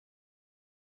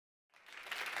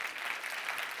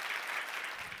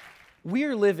We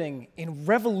are living in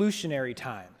revolutionary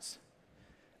times.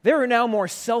 There are now more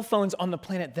cell phones on the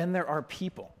planet than there are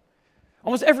people.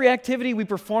 Almost every activity we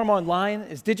perform online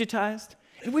is digitized,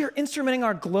 and we are instrumenting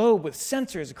our globe with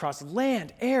sensors across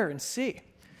land, air, and sea.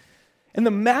 And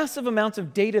the massive amounts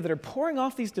of data that are pouring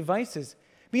off these devices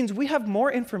means we have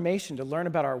more information to learn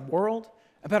about our world,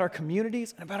 about our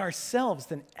communities, and about ourselves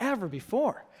than ever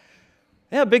before.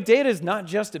 Yeah, big data is not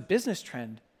just a business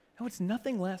trend. No, it's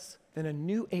nothing less than a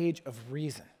new age of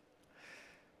reason.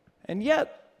 And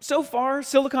yet, so far,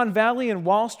 Silicon Valley and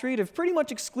Wall Street have pretty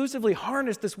much exclusively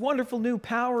harnessed this wonderful new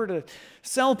power to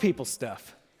sell people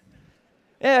stuff.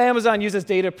 Yeah, Amazon uses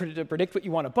data to predict what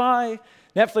you want to buy.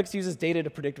 Netflix uses data to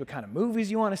predict what kind of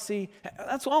movies you want to see.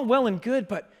 That's all well and good,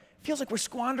 but it feels like we're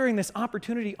squandering this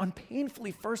opportunity on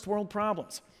painfully first world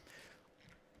problems.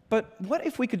 But what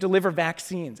if we could deliver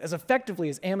vaccines as effectively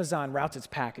as Amazon routes its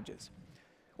packages?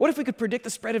 What if we could predict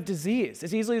the spread of disease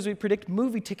as easily as we predict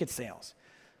movie ticket sales?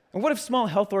 And what if small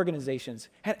health organizations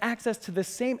had access to the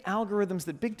same algorithms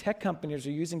that big tech companies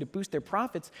are using to boost their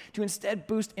profits to instead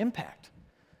boost impact?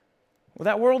 Well,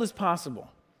 that world is possible,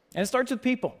 and it starts with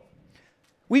people.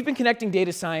 We've been connecting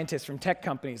data scientists from tech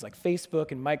companies like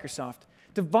Facebook and Microsoft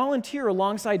to volunteer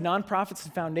alongside nonprofits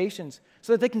and foundations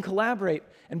so that they can collaborate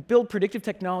and build predictive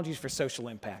technologies for social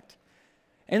impact.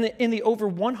 And in the over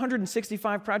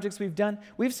 165 projects we've done,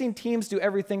 we've seen teams do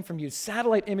everything from use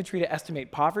satellite imagery to estimate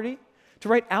poverty, to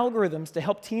write algorithms to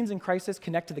help teens in crisis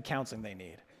connect to the counseling they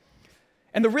need.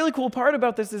 And the really cool part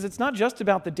about this is it's not just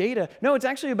about the data. No, it's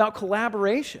actually about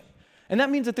collaboration. And that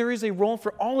means that there is a role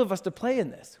for all of us to play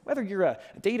in this. Whether you're a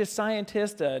data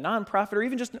scientist, a nonprofit, or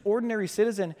even just an ordinary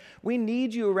citizen, we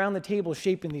need you around the table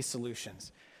shaping these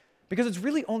solutions. Because it's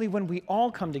really only when we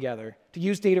all come together to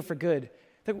use data for good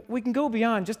that we can go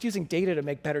beyond just using data to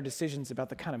make better decisions about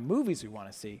the kind of movies we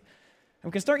want to see. And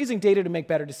we can start using data to make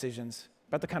better decisions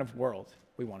about the kind of world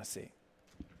we want to see.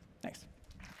 Thanks.